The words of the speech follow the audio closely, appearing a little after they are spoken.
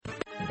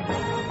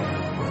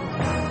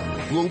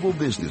Global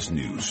business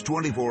news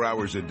 24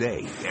 hours a day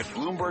at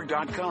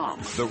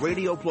Bloomberg.com, the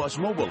Radio Plus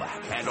mobile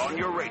app, and on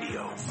your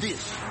radio.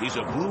 This is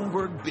a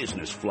Bloomberg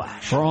Business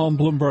Flash. From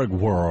Bloomberg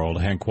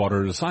World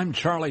headquarters, I'm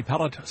Charlie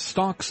Pellet.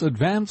 Stocks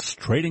advance,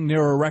 trading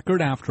near a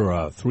record after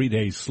a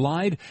 3-day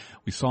slide.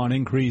 We saw an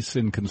increase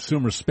in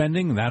consumer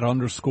spending. That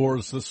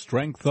underscores the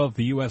strength of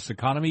the U.S.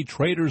 economy.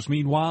 Traders,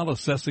 meanwhile,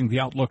 assessing the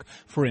outlook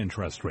for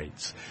interest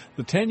rates.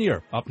 The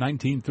 10-year up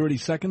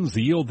 19/32,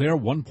 the yield there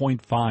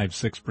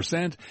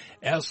 1.56%.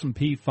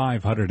 S&P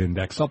 500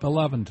 index up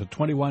 11 to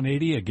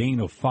 2180, a gain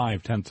of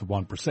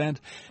 0.5%.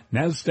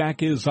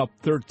 NASDAQ is up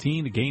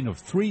 13, a gain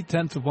of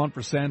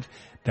 0.3%.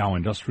 Dow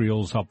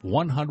Industrials up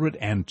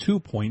 102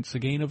 points, a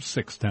gain of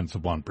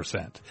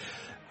 0.6%.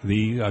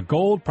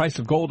 The price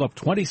of gold up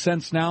 20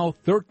 cents now,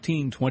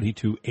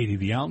 $13.22.80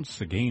 the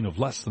ounce, a gain of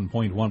less than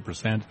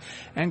 0.1%.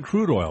 And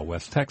crude oil,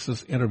 West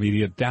Texas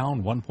Intermediate,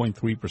 down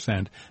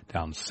 1.3%,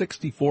 down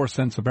 64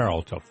 cents a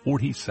barrel to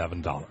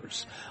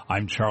 $47.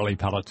 I'm Charlie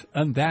Pellet,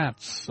 and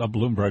that's a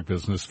Bloomberg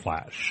Business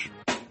Flash.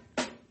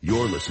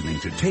 You're listening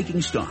to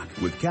Taking Stock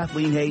with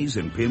Kathleen Hayes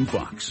and Pimm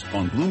Fox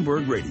on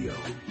Bloomberg Radio.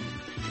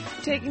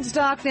 Taking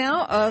stock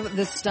now of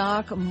the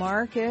stock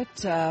market.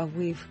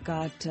 We've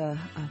got a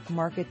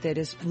market that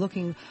is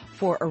looking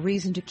for a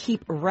reason to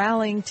keep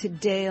rallying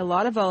today. A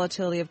lot of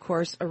volatility, of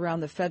course, around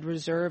the Fed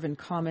Reserve and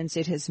comments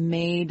it has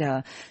made,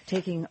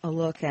 taking a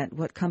look at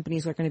what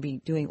companies are going to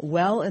be doing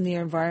well in the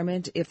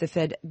environment if the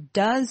Fed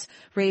does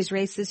raise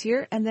rates this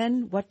year, and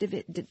then what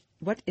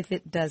if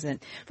it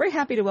doesn't? Very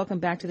happy to welcome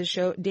back to the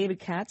show David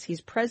Katz.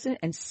 He's President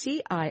and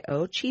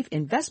CIO, Chief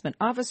Investment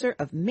Officer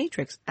of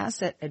Matrix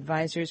Asset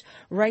Advisors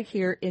right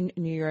here in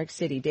New York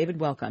City. David,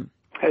 welcome.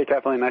 Hey,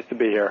 Kathleen. Nice to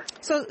be here.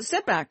 So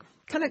step back,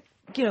 kind of,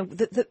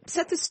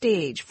 set the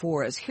stage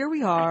for us. Here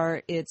we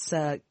are. It's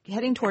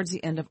heading towards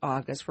the end of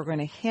August. We're going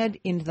to head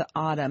into the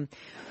autumn.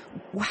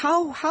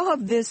 How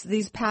have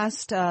these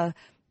past 8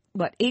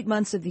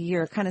 months of the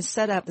year kind of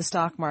set up the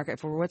stock market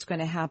for what's going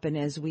to happen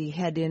as we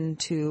head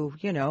into,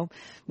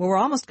 we're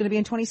almost going to be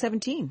in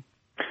 2017?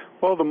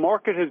 Well, the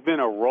market has been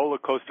a roller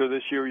coaster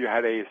this year. You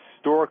had a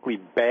historically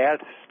bad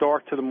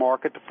start to the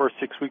market. The first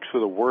 6 weeks were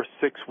the worst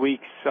 6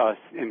 weeks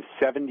in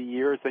 70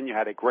 years. Then you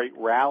had a great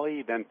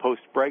rally. Then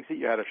post-Brexit,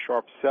 you had a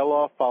sharp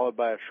sell-off followed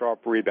by a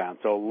sharp rebound.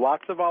 So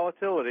lots of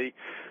volatility,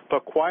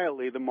 but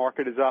quietly the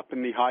market is up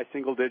in the high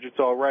single digits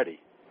already.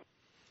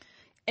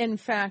 In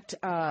fact,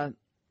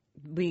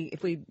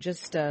 if we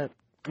just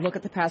look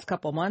at the past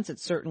couple of months, it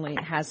certainly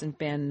hasn't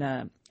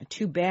been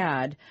too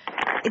bad.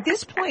 At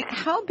this point,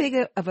 how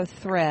big of a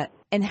threat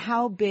and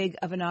how big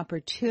of an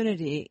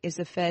opportunity is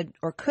the Fed,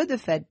 or could the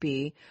Fed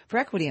be, for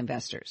equity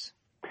investors?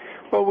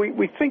 Well,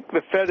 we think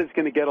the Fed is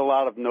going to get a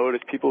lot of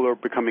notice. People are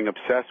becoming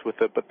obsessed with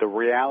it, but the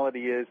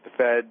reality is the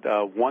Fed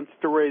wants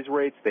to raise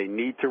rates. They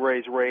need to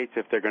raise rates.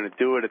 If they're going to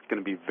do it, it's going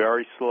to be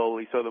very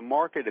slowly. So the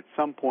market at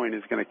some point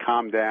is going to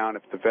calm down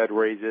if the Fed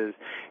raises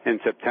in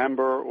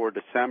September or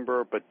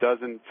December, but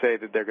doesn't say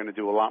that they're going to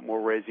do a lot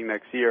more raising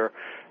next year.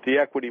 The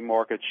equity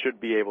market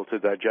should be able to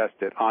digest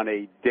it. On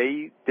a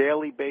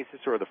daily basis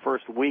or the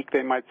first week,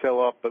 they might sell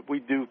off, but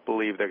we do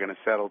believe they're going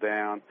to settle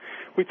down.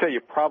 We'd say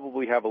you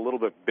probably have a little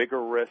bit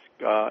bigger risk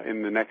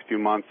in the next few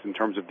months in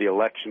terms of the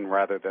election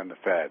rather than the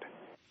Fed.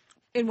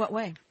 In what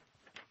way?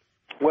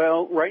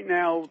 Well, right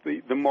now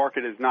the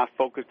market is not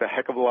focused a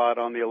heck of a lot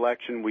on the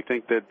election. We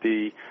think that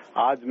the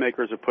odds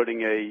makers are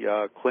putting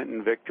a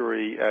Clinton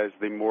victory as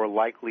the more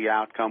likely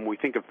outcome. We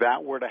think if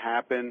that were to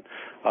happen,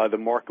 the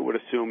market would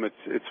assume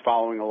it's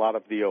following a lot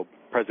of the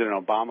President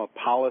Obama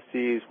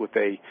policies with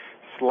a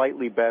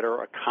slightly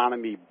better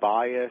economy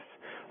bias.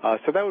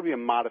 So that would be a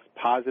modest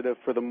positive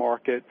for the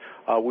market.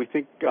 We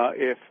think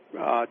if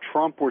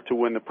Trump were to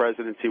win the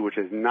presidency, which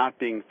is not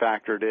being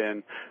factored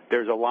in,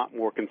 there's a lot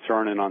more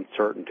concern and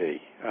uncertainty.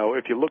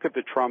 If you look at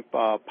the Trump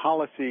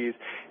policies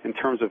in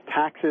terms of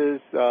taxes,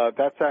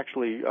 that's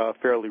actually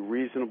fairly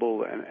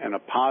reasonable and a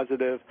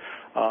positive.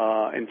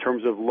 In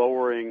terms of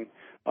lowering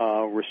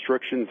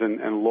restrictions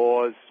and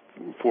laws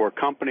for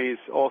companies,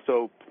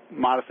 also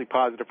modestly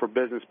positive for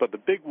business, but the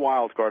big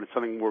wild card is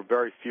something we're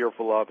very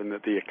fearful of and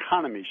that the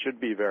economy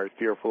should be very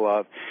fearful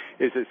of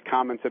is his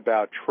comments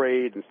about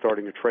trade and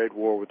starting a trade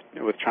war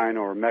with China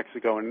or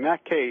Mexico. And in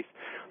that case,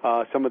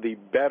 some of the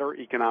better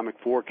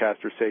economic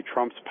forecasters say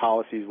Trump's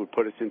policies would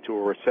put us into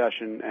a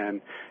recession,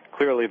 and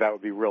clearly that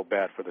would be real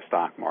bad for the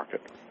stock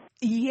market.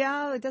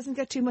 Yeah, it doesn't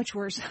get too much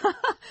worse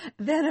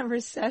than a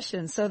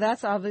recession. So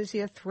that's obviously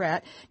a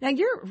threat. Now,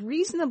 you're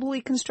reasonably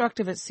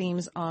constructive, it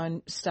seems,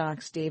 on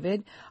stocks,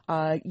 David.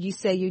 You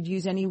say you'd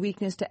use any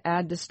weakness to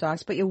add to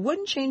stocks, but you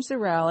wouldn't change the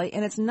rally,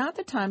 and it's not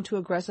the time to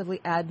aggressively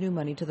add new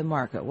money to the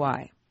market.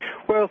 Why?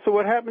 Well, so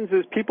what happens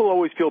is people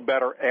always feel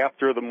better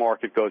after the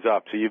market goes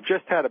up. So you've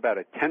just had about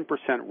a 10%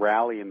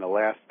 rally in the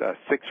last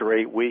 6 or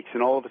 8 weeks,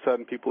 and all of a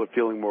sudden people are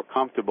feeling more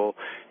comfortable.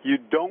 You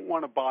don't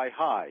want to buy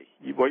high.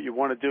 What you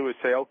want to do is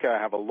say, okay,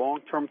 I have a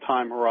long-term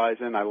time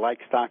horizon. I like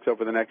stocks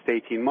over the next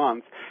 18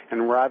 months,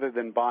 and rather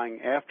than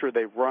buying after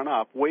they've run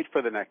up, wait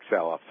for the next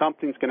sell-off.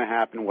 Something's going to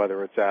happen,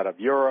 whether it's out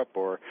of Europe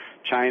or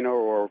China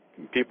or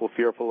people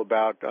fearful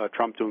about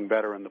Trump doing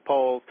better in the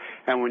polls.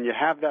 And when you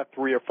have that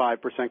 3 or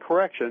 5%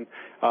 correction,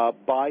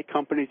 buy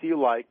companies you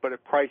like, but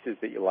at prices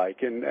that you like.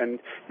 And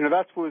you know,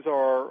 that was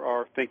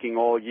our thinking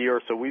all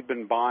year. So we've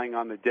been buying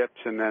on the dips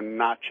and then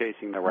not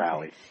chasing the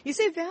rally. Okay. You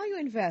say value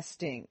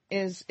investing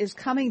is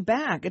coming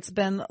back. It's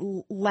been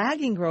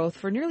lagging growth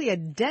for nearly a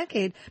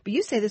decade, but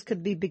you say this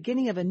could be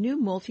beginning of a new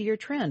multi-year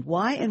trend.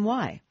 Why and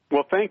why?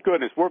 Well, thank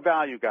goodness. We're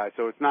value guys,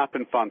 so it's not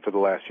been fun for the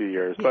last few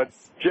years. Yes.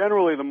 But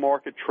generally the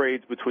market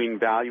trades between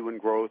value and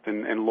growth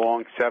in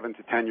long 7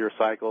 to 10 year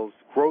cycles.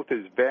 Growth has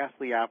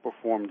vastly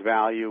outperformed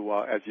value,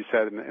 as you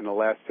said, in the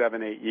last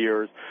 7, 8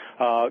 years.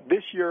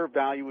 This year,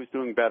 value is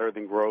doing better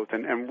than growth.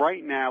 And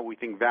right now, we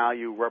think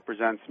value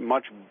represents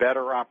much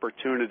better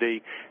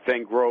opportunity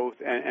than growth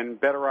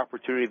and better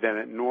opportunity than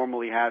it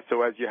normally has.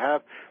 So as you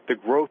have the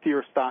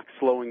growthier stocks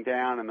slowing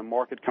down and the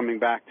market coming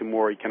back to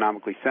more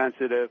economically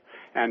sensitive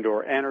and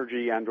or energy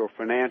and or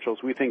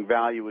financials, we think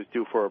value is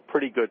due for a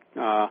pretty good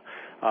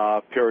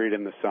period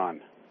in the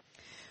sun.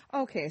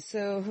 Okay,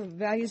 so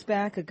value's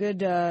back, a good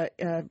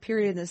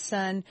period in the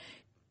sun.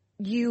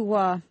 You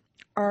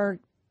are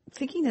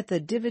thinking that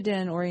the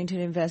dividend-oriented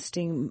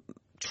investing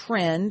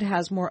trend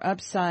has more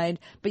upside,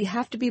 but you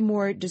have to be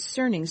more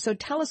discerning. So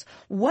tell us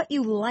what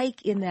you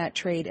like in that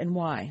trade and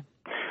why.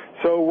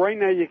 So right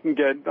now you can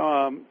get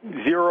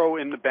 0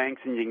 in the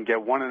banks and you can get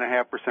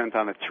 1.5%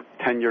 on a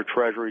 10-year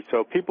treasury.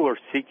 So people are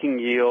seeking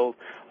yield.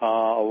 A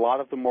lot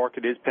of the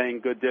market is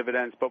paying good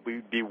dividends, but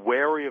we'd be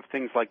wary of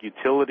things like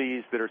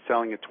utilities that are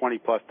selling at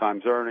 20-plus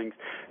times earnings.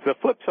 The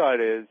flip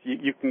side is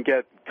you can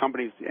get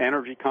companies,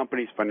 energy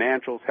companies,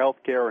 financials,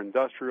 healthcare,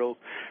 industrials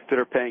that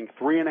are paying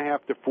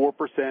 3.5% to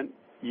 4%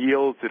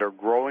 yields that are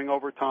growing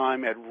over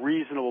time at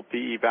reasonable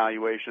PE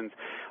valuations.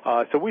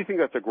 So we think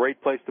that's a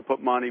great place to put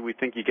money. We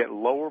think you get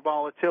lower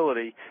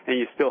volatility and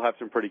you still have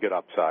some pretty good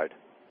upside.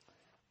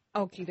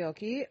 Okie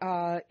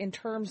dokie. In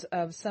terms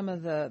of some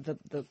of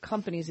the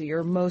companies that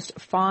you're most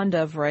fond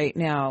of right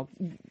now,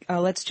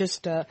 let's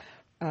just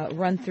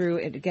run through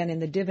it again in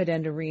the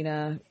dividend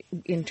arena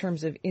in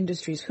terms of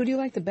industries. Who do you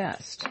like the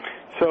best?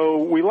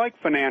 So we like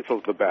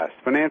financials the best.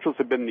 Financials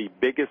have been the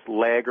biggest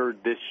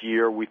laggard this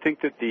year. We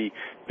think that the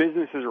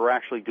businesses are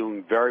actually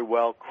doing very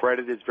well.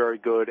 Credit is very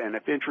good. And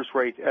if interest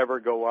rates ever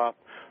go up,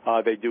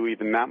 they do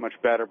even that much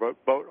better. But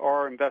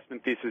our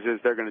investment thesis is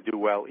they're going to do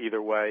well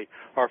either way.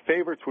 Our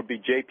favorites would be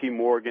J.P.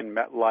 Morgan,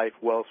 MetLife,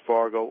 Wells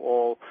Fargo,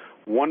 all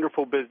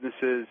wonderful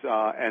businesses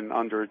and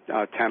under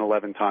 10,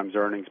 11 times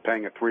earnings,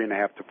 paying a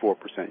 3.5% to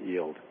 4%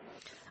 yield.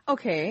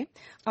 Okay.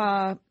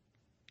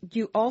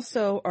 You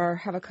also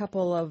have a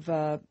couple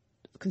of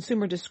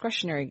consumer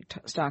discretionary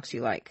stocks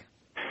you like.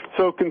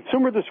 So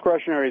consumer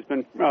discretionary has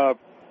been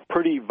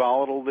pretty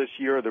volatile this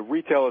year. The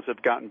retailers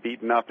have gotten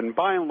beaten up, and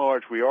by and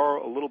large, we are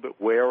a little bit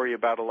wary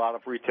about a lot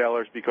of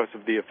retailers because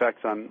of the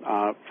effects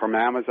from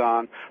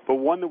Amazon. But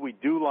one that we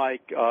do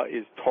like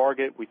is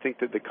Target. We think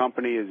that the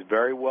company is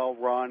very well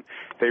run.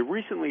 They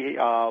recently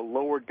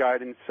lowered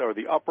guidance, or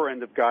the upper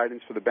end of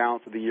guidance for the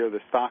balance of the year. The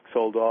stock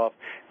sold off.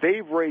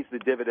 They've raised the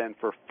dividend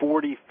for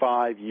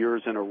 45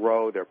 years in a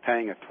row. They're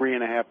paying a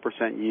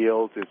 3.5%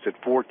 yield. It's at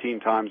 14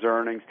 times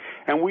earnings,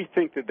 and we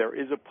think that there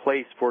is a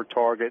place for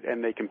Target,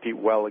 and they compete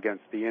well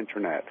against the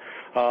internet.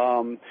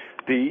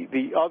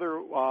 The other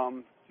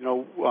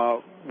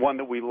one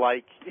that we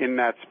like in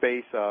that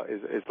space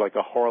is like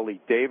a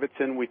Harley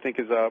Davidson. We think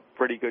is a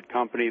pretty good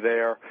company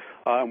there,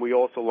 and we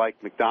also like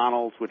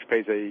McDonald's, which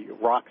pays a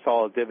rock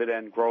solid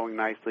dividend, growing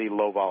nicely,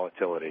 low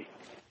volatility.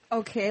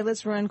 Okay,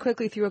 let's run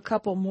quickly through a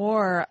couple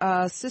more.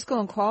 Cisco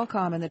and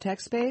Qualcomm in the tech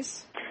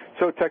space.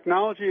 So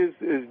technology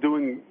is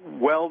doing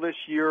well this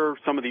year.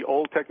 Some of the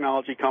old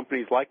technology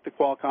companies like the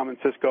Qualcomm and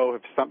Cisco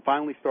have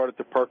finally started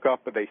to perk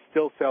up, but they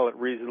still sell at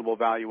reasonable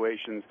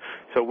valuations.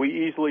 So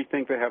we easily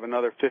think they have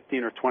another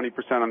 15 or 20%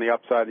 on the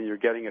upside, and you're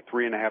getting a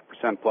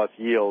 3.5% plus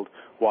yield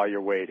while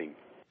you're waiting.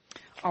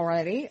 All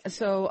righty.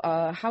 So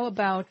how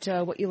about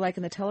what you like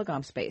in the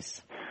telecom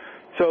space?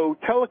 So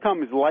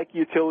telecom is like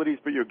utilities,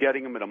 but you're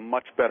getting them at a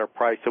much better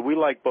price. So we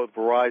like both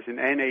Verizon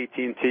and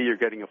AT&T. You're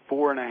getting a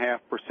 4.5%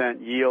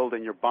 yield,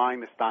 and you're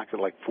buying the stocks at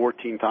like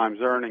 14 times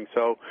earnings.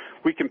 So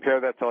we compare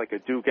that to like a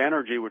Duke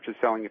Energy, which is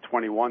selling at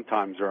 21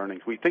 times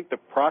earnings. We think the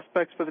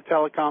prospects for the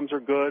telecoms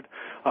are good,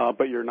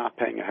 but you're not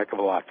paying a heck of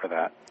a lot for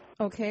that.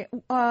 Okay.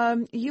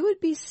 You would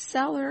be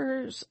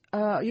sellers.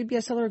 You'd be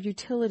a seller of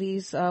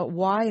utilities.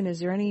 Why? And is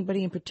there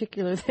anybody in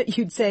particular that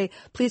you'd say,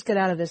 please get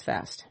out of this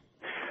fast?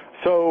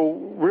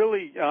 So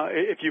really,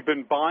 if you've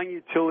been buying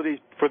utilities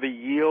for the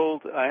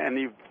yield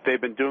and they've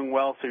been doing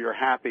well, so you're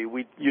happy,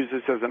 we use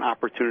this as an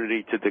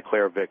opportunity to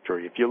declare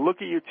victory. If you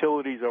look at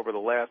utilities over the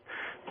last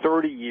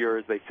 30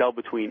 years, they sell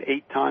between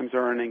 8 times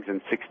earnings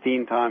and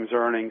 16 times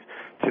earnings.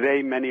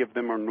 Today, many of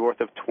them are north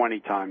of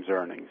 20 times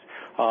earnings.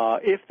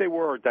 If they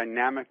were a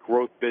dynamic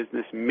growth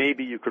business,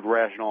 maybe you could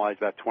rationalize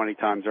that 20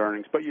 times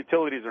earnings, but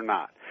utilities are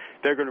not.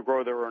 They're going to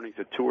grow their earnings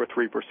at 2 or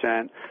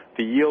 3%.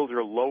 The yields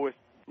are lowest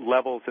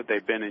levels that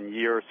they've been in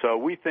years. So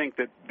we think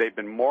that they've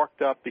been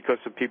marked up because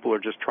some people are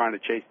just trying to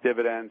chase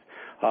dividends.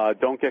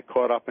 Don't get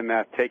caught up in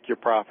that. Take your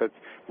profits,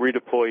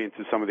 redeploy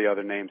into some of the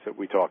other names that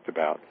we talked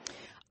about.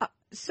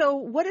 So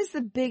what is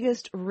the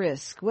biggest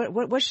risk?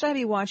 What should I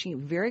be watching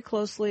very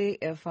closely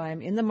if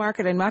I'm in the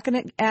market? I'm not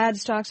going to add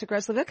stocks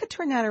aggressively. I could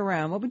turn that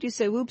around. What would you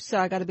say? Whoops,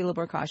 I got to be a little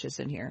more cautious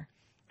in here.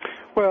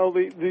 Well,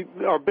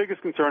 our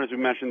biggest concern, as we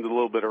mentioned a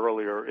little bit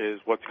earlier, is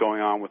what's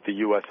going on with the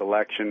U.S.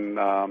 election.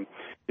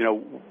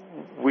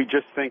 We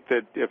just think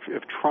that if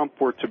Trump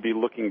were to be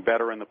looking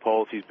better in the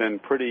polls, he's been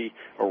pretty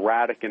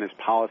erratic in his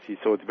policy,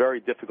 so it's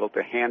very difficult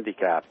to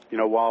handicap.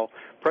 While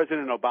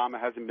President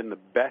Obama hasn't been the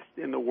best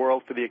in the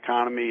world for the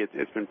economy,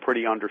 it's been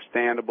pretty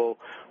understandable,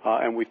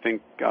 and we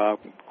think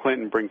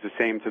Clinton brings the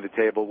same to the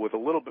table with a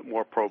little bit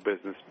more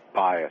pro-business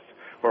bias.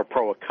 Or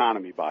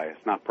pro-economy bias,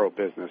 not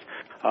pro-business.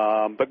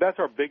 But that's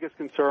our biggest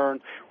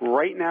concern.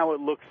 Right now it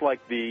looks like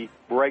the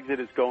Brexit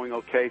is going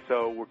okay,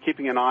 so we're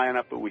keeping an eye on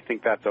it, but we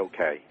think that's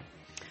okay.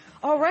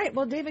 All right.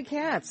 Well, David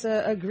Katz,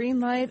 a green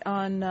light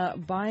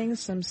on buying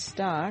some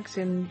stocks.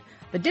 In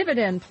the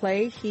dividend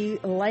play, he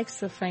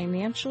likes the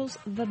financials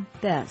the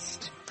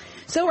best.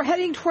 So we're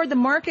heading toward the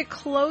market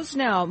close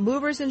now.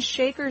 Movers and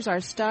shakers, our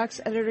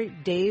stocks editor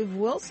Dave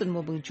Wilson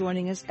will be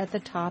joining us at the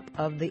top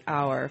of the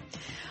hour.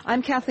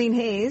 I'm Kathleen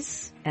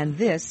Hayes, and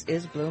this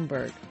is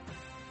Bloomberg.